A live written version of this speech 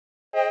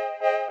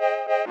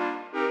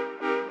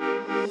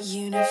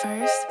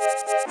Universe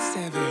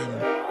 7.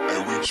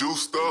 And we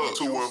juiced up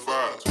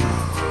 215.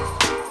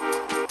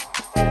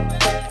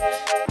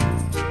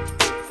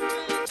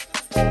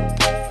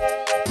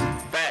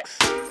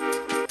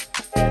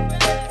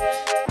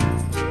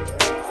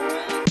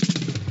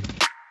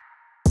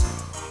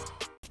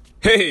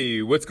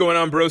 Hey, what's going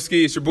on,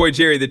 broski? It's your boy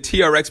Jerry, the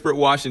TR Expert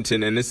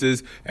Washington, and this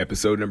is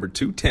episode number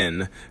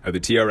 210 of the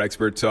TR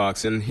Expert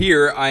Talks. And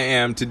here I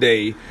am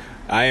today.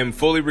 I am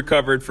fully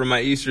recovered from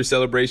my Easter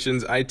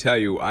celebrations. I tell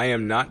you, I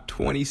am not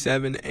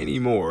 27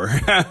 anymore.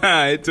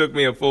 It took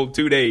me a full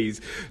 2 days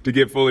to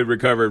get fully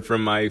recovered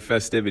from my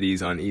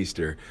festivities on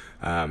Easter.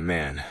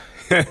 Man.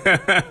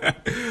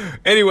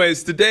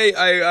 Anyways, today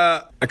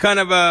I kind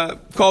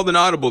of called an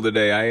audible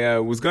today. I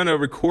was going to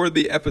record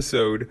the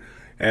episode.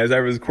 As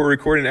I was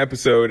recording an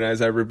episode,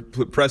 as I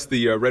pressed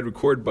the red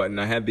record button,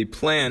 I had the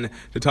plan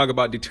to talk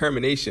about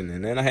determination.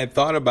 And then I had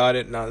thought about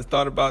it, and I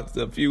thought about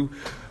a few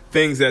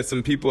things that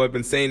some people have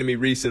been saying to me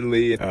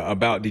recently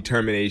about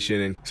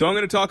determination. And so I'm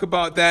going to talk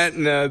about that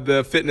in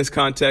the fitness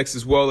context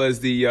as well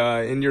as the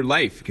in your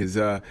life, because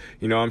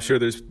I'm sure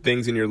there's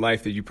things in your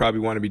life that you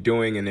probably want to be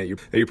doing and that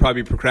you're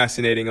probably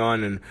procrastinating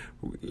on. And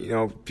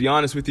to be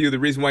honest with you, the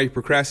reason why you're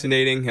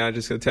procrastinating, I'm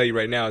just going to tell you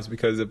right now, is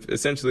because of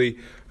essentially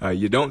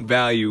you don't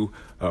value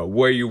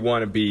where you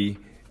want to be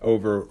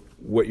over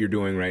what you're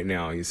doing right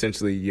now.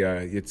 Essentially,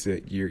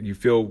 you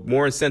feel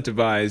more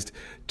incentivized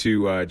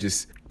to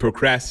just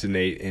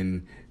procrastinate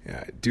and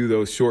do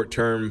those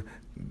short-term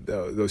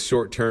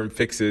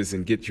fixes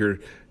and get your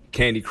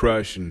Candy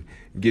Crush and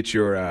get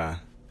your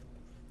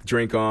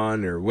drink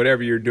on or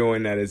whatever you're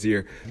doing that is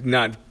you're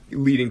not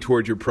leading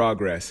towards your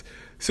progress.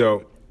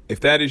 So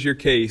if that is your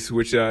case,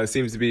 which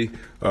seems to be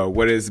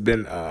what has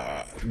been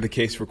the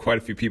case for quite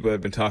a few people that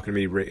have been talking to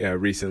me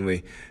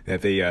recently,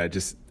 that they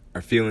just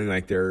are feeling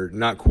like they're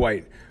not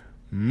quite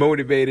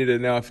motivated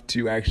enough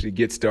to actually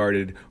get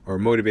started or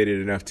motivated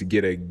enough to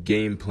get a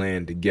game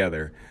plan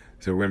together.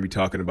 So we're going to be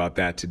talking about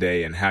that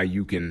today and how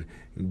you can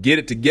get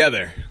it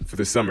together for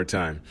the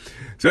summertime.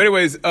 So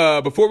anyways,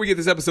 before we get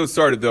this episode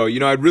started, though,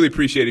 I'd really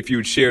appreciate if you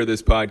would share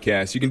this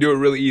podcast. You can do it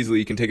really easily.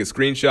 You can take a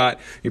screenshot,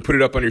 you can put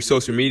it up on your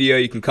social media,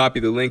 you can copy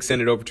the link,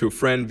 send it over to a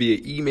friend via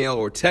email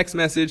or text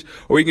message,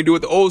 or you can do it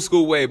the old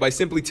school way by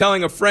simply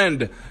telling a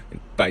friend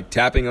by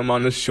tapping them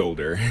on the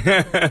shoulder.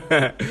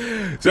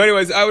 So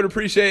anyways, I would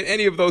appreciate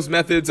any of those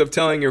methods of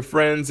telling your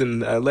friends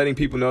and letting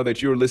people know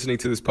that you're listening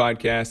to this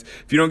podcast.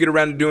 If you don't get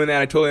around to doing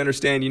that, I totally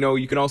understand.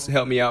 You can also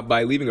help me out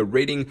by leaving a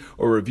rating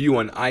or review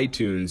on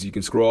iTunes. You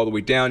can scroll all the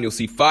way down. You'll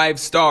see 5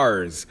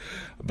 stars.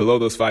 Below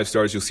those 5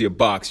 stars, you'll see a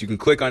box. You can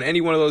click on any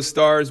one of those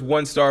stars,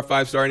 1 star,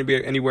 5 star,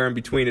 anywhere in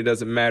between. It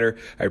doesn't matter.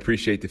 I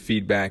appreciate the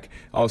feedback.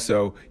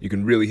 Also, you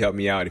can really help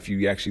me out if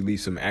you actually leave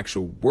some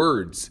actual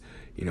words.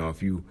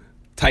 If you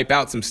type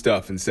out some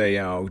stuff and say,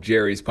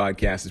 Jerry's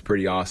podcast is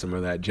pretty awesome, or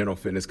that General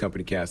Fitness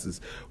Company cast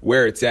is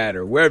where it's at,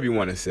 or wherever you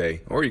want to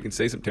say. Or you can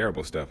say some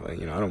terrible stuff. I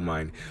don't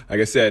mind. Like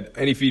I said,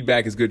 any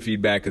feedback is good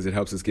feedback because it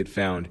helps us get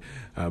found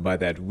by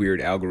that weird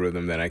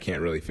algorithm that I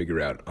can't really figure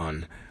out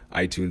on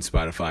iTunes,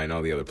 Spotify, and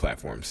all the other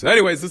platforms. So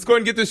anyways, let's go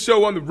ahead and get this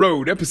show on the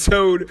road.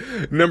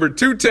 Episode number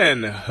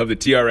 210 of the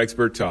TR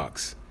Expert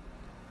Talks.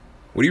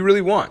 What do you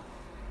really want?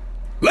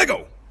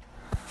 Lego!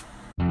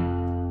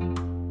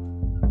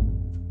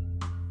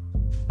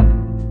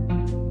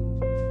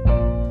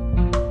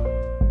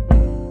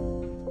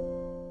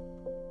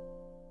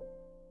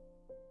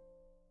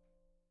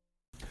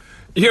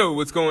 Yo,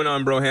 what's going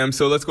on, Broham?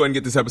 So let's go ahead and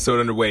get this episode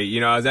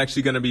underway. I was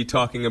actually going to be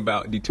talking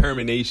about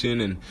determination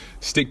and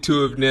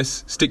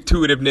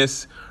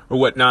stick-to-itiveness or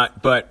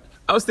whatnot, but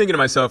I was thinking to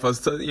myself,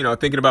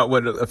 thinking about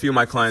what a few of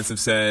my clients have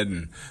said,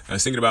 and I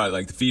was thinking about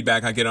the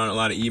feedback I get on a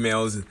lot of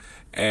emails,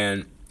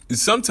 and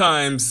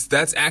sometimes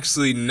that's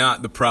actually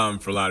not the problem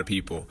for a lot of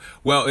people.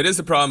 Well, it is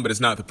the problem, but it's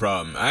not the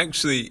problem.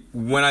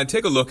 When I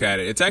take a look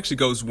at it, it actually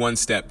goes one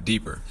step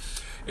deeper.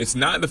 It's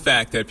not the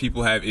fact that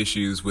people have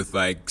issues with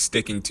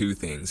sticking to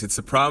things. It's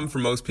the problem for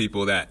most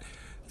people that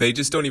they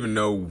just don't even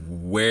know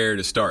where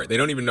to start. They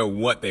don't even know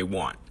what they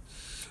want.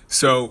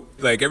 So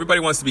everybody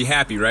wants to be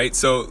happy, right?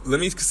 So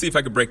let me see if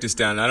I could break this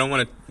down. I don't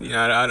want to,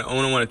 I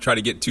don't want to try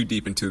to get too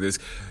deep into this.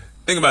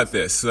 Think about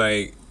this.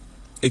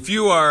 If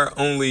you are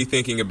only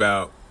thinking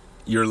about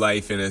your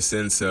life in a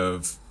sense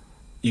of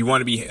you want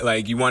to be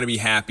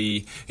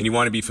happy and you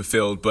want to be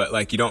fulfilled,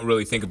 but you don't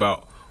really think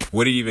about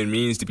what it even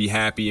means to be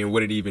happy and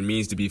what it even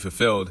means to be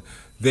fulfilled,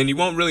 then you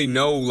won't really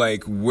know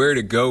where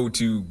to go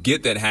to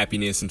get that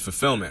happiness and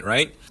fulfillment,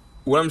 right?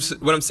 What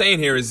I'm saying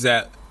here is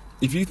that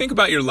if you think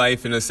about your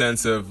life in a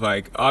sense of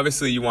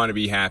obviously you want to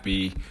be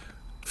happy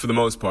for the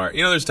most part.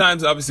 There's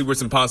times obviously where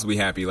it's impossibly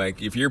happy.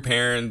 If your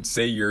parents,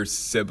 say your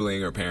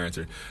sibling or parents,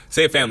 or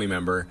say a family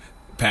member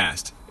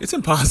passed, it's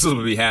impossible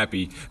to be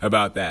happy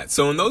about that.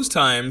 So in those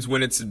times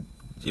when it's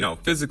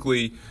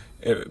physically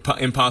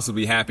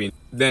impossibly happy,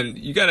 then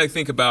you got to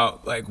think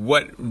about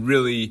what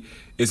really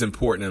is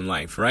important in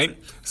life, right?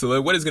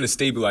 So what is going to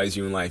stabilize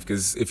you in life?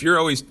 Because if you're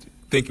always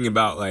thinking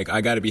about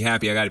I got to be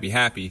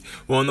happy,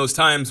 well, in those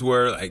times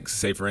where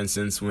say for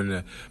instance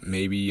when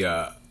maybe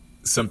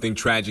something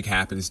tragic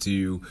happens to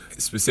you,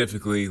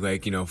 specifically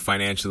like,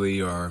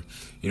 financially, or,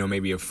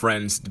 maybe a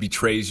friend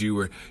betrays you,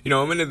 or,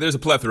 there's a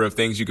plethora of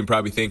things you can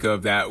probably think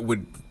of that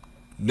would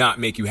not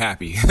make you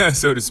happy,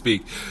 so to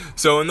speak.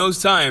 So in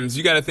those times,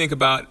 you got to think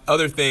about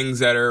other things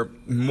that are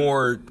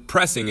more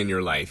pressing in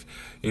your life,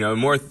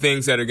 more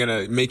things that are going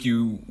to make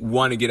you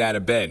want to get out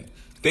of bed,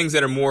 things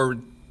that are more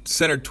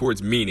centered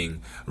towards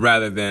meaning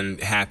rather than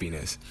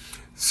happiness.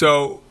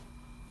 So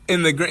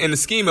in the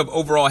scheme of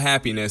overall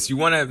happiness, you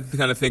want to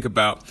kind of think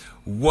about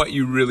what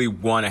you really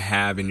want to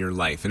have in your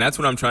life. And that's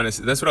what I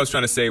was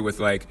trying to say with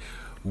like,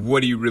 what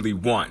do you really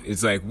want?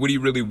 It's like, what do you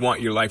really want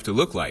your life to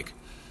look like?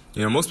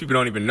 Most people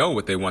don't even know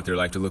what they want their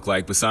life to look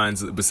like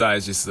besides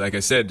just, like I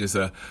said, just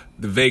the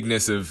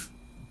vagueness of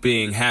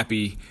being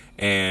happy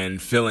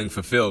and feeling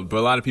fulfilled. But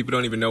a lot of people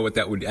don't even know what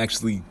that would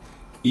actually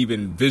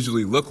even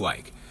visually look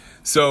like.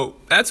 So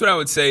that's what I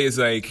would say is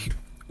like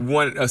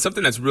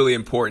something that's really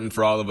important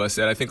for all of us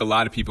that I think a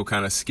lot of people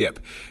kind of skip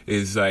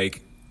is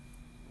like,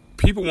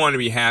 people want to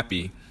be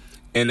happy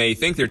and they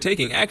think they're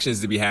taking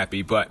actions to be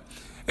happy, but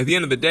at the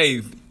end of the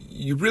day,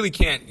 you really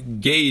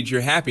can't gauge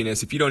your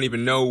happiness if you don't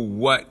even know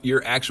what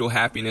your actual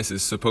happiness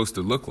is supposed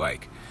to look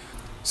like.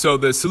 So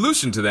the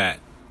solution to that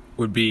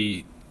would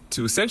be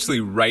to essentially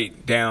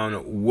write down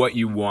what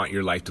you want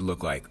your life to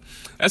look like.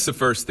 That's the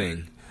first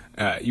thing.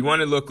 You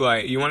want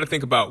to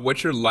think about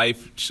what your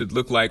life should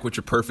look like, what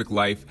your perfect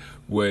life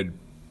would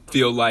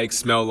feel like,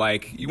 smell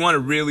like. You want to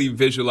really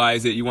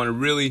visualize it. You want to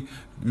really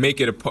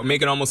make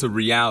it almost a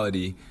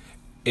reality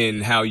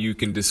in how you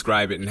can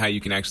describe it and how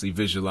you can actually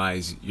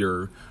visualize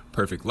your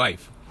perfect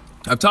life.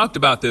 I've talked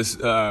about this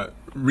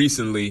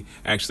recently.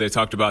 Actually, I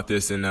talked about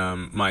this in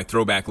my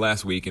throwback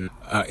last week, and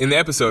in the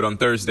episode on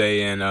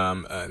Thursday, and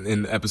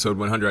in episode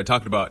 100, I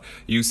talked about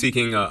you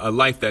seeking a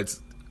life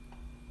that's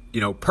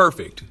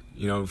perfect,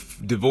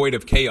 devoid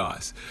of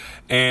chaos.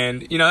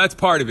 And, that's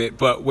part of it.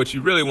 But what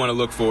you really want to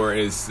look for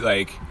is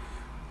like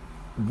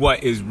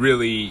what is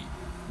really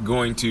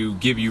going to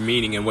give you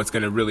meaning and what's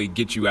going to really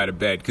get you out of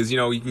bed. Because,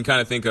 you can kind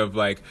of think of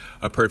like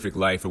a perfect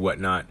life or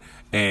whatnot,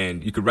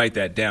 and you could write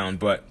that down.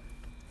 But,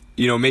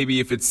 maybe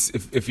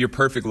if your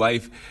perfect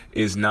life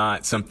is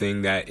not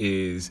something that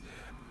is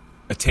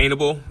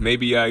attainable,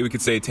 maybe we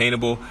could say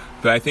attainable,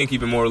 but I think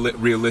even more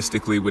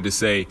realistically would to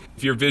say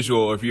if your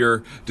visual or if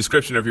your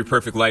description of your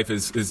perfect life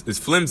is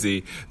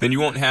flimsy, then you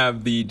won't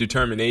have the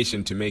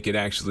determination to make it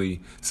actually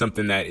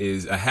something that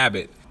is a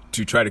habit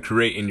to try to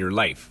create in your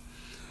life.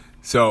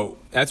 So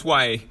that's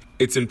why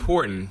it's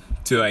important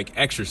to like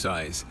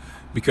exercise,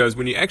 because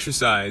when you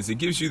exercise, it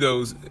gives you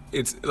those,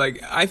 it's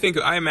like,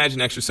 I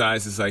imagine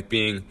exercise as like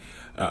being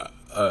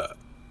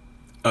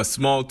a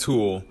small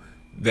tool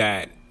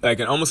that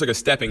almost like a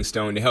stepping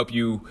stone to help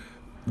you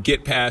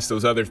get past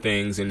those other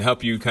things and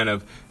help you kind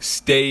of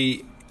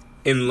stay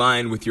in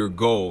line with your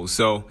goals.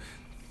 So,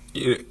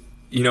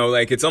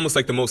 it's almost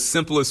like the most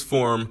simplest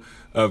form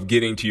of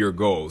getting to your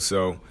goals.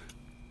 So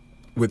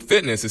with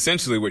fitness,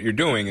 essentially what you're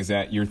doing is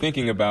that you're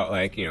thinking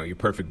about your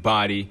perfect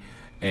body,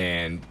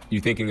 and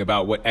you're thinking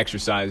about what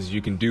exercises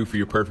you can do for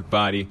your perfect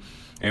body.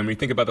 And when you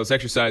think about those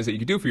exercises that you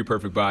can do for your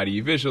perfect body,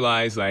 you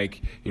visualize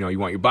you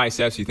want your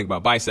biceps, you think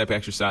about bicep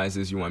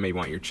exercises, you maybe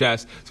want your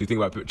chest, so you think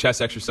about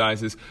chest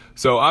exercises.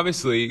 So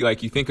obviously,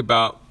 you think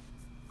about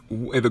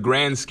the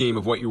grand scheme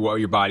of what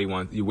your body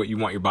wants, what you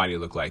want your body to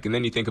look like. And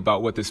then you think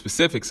about what the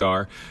specifics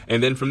are.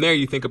 And then from there,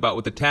 you think about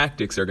what the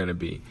tactics are going to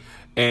be.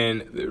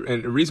 And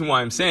the reason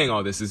why I'm saying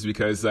all this is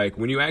because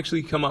when you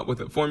actually come up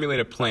with formulate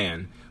a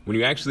plan, when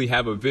you actually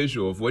have a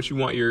visual of what you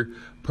want your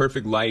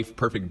perfect life,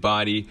 perfect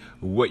body,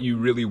 what you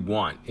really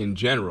want in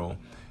general,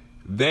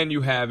 then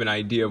you have an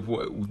idea of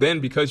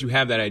because you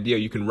have that idea,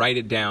 you can write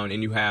it down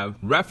and you have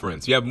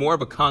reference. You have more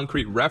of a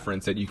concrete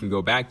reference that you can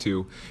go back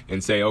to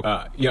and say,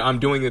 I'm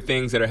doing the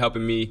things that are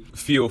helping me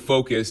feel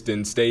focused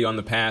and stay on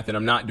the path, and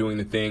I'm not doing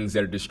the things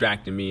that are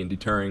distracting me and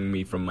deterring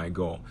me from my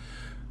goal.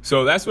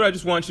 So that's what I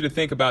just want you to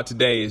think about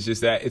today, is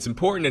just that it's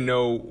important to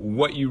know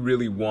what you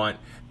really want.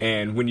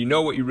 And when you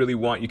know what you really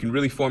want, you can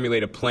really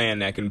formulate a plan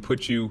that can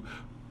put you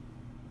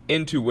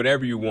into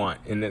whatever you want.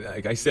 And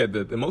like I said,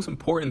 the most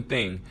important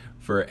thing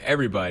for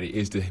everybody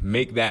is to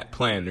make that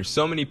plan. There's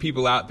so many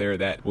people out there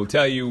that will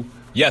tell you,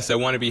 yes, I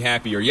want to be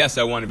happy, or yes,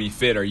 I want to be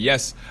fit, or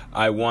yes,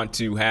 I want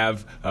to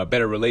have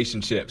better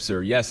relationships,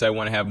 or yes, I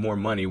want to have more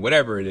money,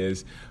 whatever it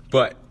is.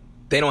 But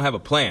they don't have a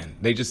plan.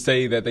 They just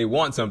say that they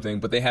want something,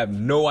 but they have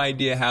no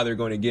idea how they're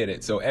going to get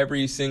it. So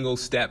every single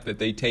step that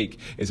they take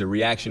is a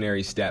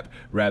reactionary step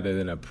rather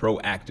than a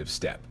proactive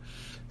step.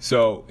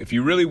 So if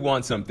you really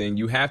want something,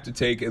 you have to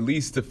take at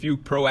least a few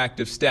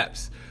proactive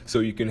steps so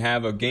you can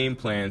have a game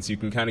plan, so you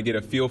can kind of get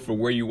a feel for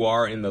where you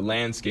are in the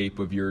landscape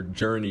of your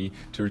journey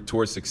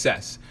towards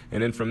success.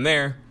 And then from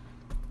there,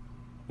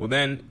 well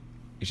then,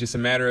 it's just a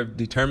matter of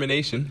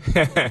determination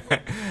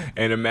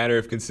and a matter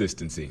of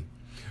consistency.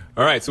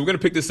 All right, so we're going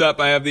to pick this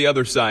up. I have the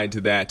other side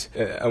to that.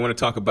 I want to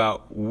talk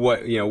about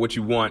what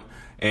you want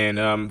And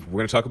we're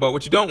going to talk about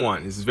what you don't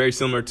want. This is very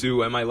similar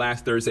to my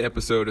last Thursday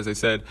episode, as I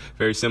said,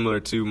 very similar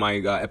to my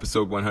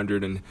episode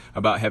 100 and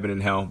about heaven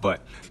and hell.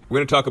 But we're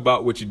going to talk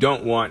about what you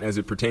don't want as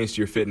it pertains to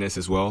your fitness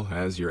as well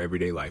as your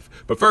everyday life.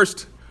 But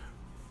first,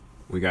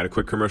 we got a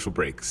quick commercial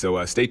break.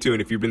 So stay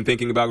tuned. If you've been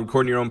thinking about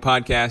recording your own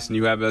podcast and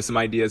you have some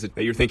ideas that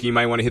you're thinking you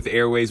might want to hit the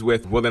airways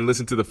with, well, then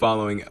listen to the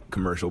following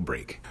commercial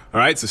break. All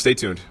right, so stay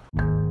tuned.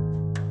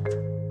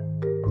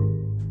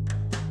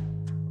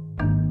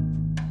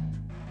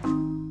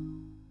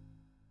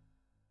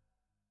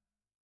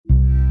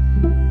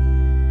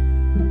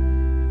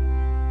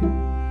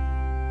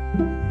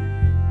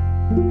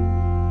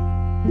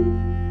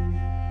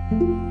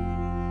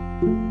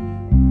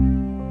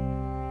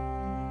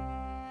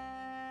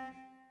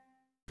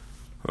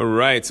 All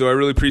right, so I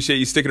really appreciate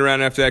you sticking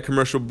around after that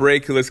commercial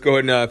break. Let's go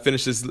ahead and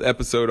finish this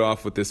episode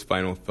off with this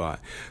final thought.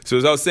 So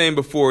as I was saying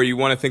before, you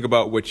want to think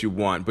about what you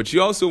want, but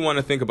you also want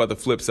to think about the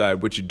flip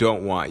side, what you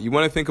don't want. You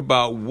want to think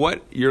about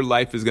what your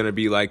life is going to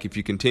be like if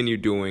you continue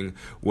doing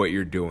what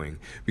you're doing.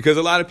 Because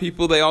a lot of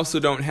people, they also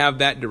don't have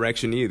that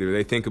direction either.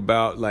 They think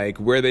about like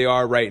where they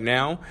are right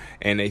now,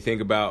 and they think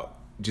about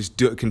just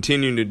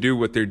continuing to do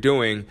what they're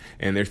doing,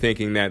 and they're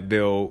thinking that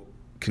they'll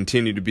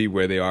continue to be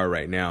where they are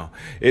right now.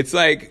 It's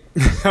like,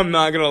 I'm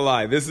not gonna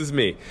lie, this is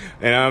me,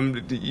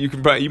 and you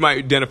might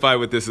identify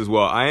with this as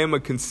well. I am a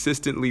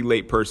consistently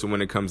late person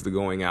when it comes to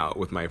going out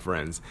with my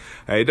friends.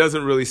 It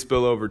doesn't really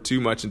spill over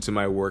too much into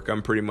my work.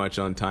 I'm pretty much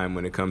on time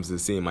when it comes to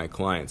seeing my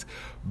clients,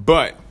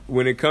 but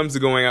when it comes to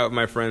going out with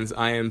my friends,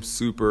 I am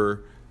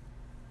super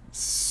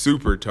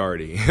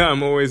tardy.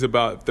 I'm always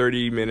about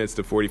 30 minutes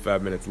to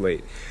 45 minutes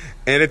late,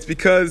 and it's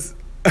because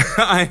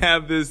I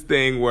have this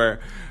thing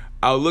where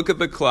I'll look at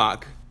the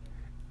clock,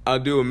 I'll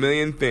do a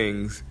million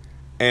things,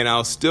 and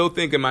I'll still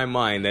think in my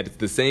mind that it's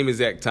the same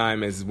exact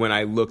time as when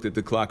I looked at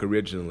the clock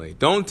originally.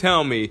 Don't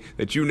tell me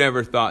that you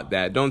never thought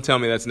that. Don't tell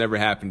me that's never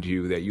happened to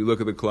you, that you look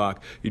at the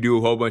clock, you do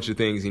a whole bunch of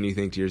things, and you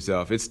think to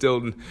yourself, it's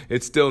still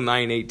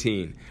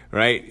 9:18,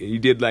 right? You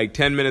did like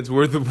 10 minutes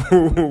worth of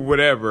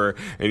whatever,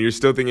 and you're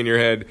still thinking in your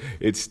head,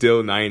 it's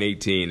still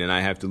 9:18, and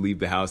I have to leave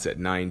the house at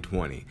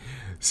 9:20.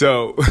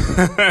 So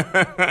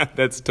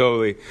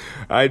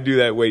I do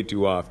that way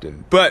too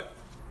often. But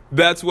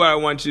that's what I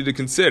want you to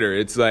consider.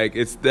 It's like,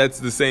 that's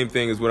the same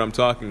thing as what I'm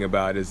talking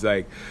about. It's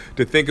like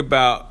to think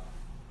about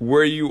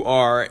where you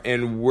are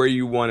and where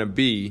you want to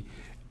be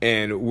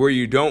and where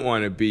you don't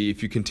want to be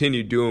if you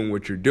continue doing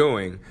what you're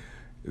doing.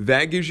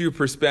 That gives you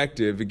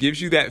perspective. It gives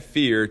you that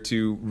fear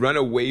to run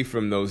away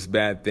from those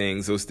bad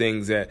things, those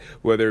things that,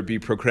 whether it be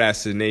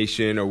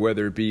procrastination or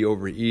whether it be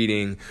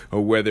overeating or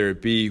whether it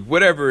be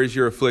whatever is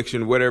your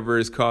affliction, whatever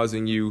is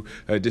causing you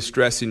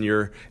distress in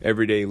your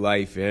everyday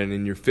life and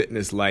in your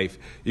fitness life.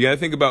 You got to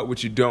think about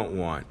what you don't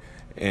want.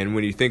 And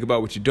when you think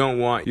about what you don't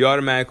want, you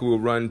automatically will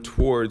run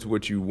towards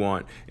what you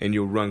want and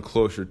you'll run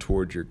closer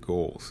towards your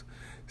goals.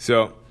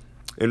 So,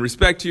 in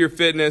respect to your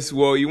fitness,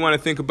 well, you want to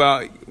think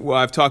about,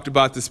 I've talked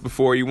about this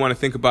before, you want to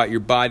think about your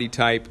body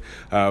type.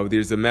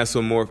 There's a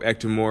mesomorph,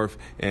 ectomorph,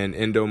 and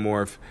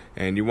endomorph.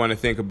 And you want to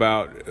think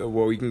about,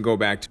 you can go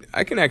back to,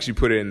 I can actually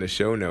put it in the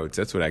show notes.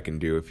 That's what I can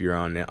do. If you're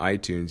on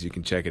iTunes, you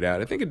can check it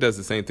out. I think it does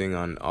the same thing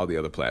on all the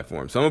other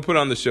platforms. So I'm going to put it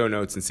on the show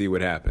notes and see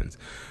what happens.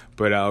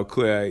 But I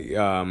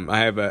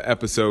have an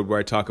episode where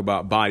I talk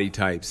about body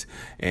types,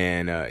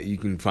 and you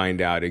can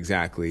find out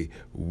exactly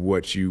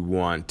what you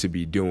want to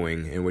be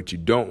doing and what you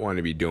don't want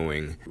to be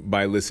doing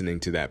by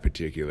listening to that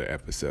particular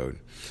episode.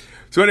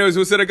 So anyways,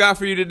 what's that I got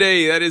for you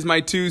today? That is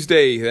my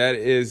Tuesday. That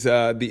is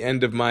the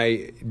end of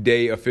my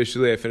day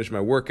officially. I finished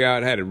my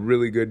workout. I had a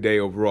really good day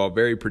overall,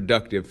 very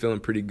productive, feeling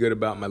pretty good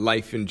about my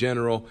life in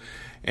general.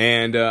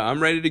 And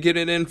I'm ready to get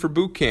it in for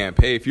boot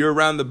camp. Hey, if you're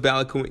around the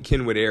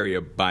Ballard-Kinwood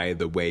area, by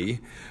the way,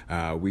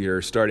 we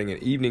are starting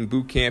an evening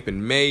boot camp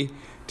in May.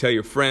 Tell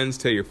your friends,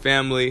 tell your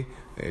family.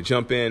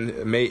 Jump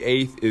in. May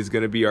 8th is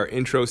going to be our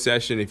intro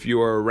session. If you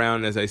are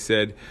around, as I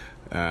said,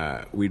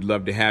 we'd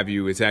love to have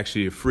you. It's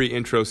actually a free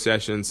intro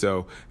session.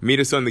 So meet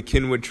us on the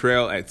Kinwood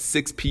Trail at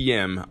 6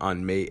 p.m.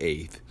 on May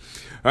 8th.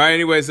 All right,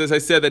 anyways, as I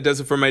said, that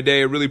does it for my day.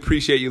 I really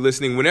appreciate you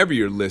listening whenever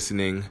you're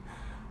listening.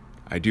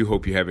 I do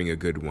hope you're having a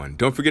good one.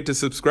 Don't forget to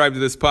subscribe to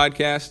this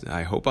podcast.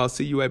 I hope I'll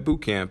see you at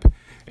boot camp.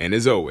 And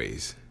as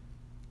always,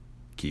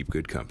 keep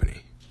good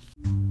company.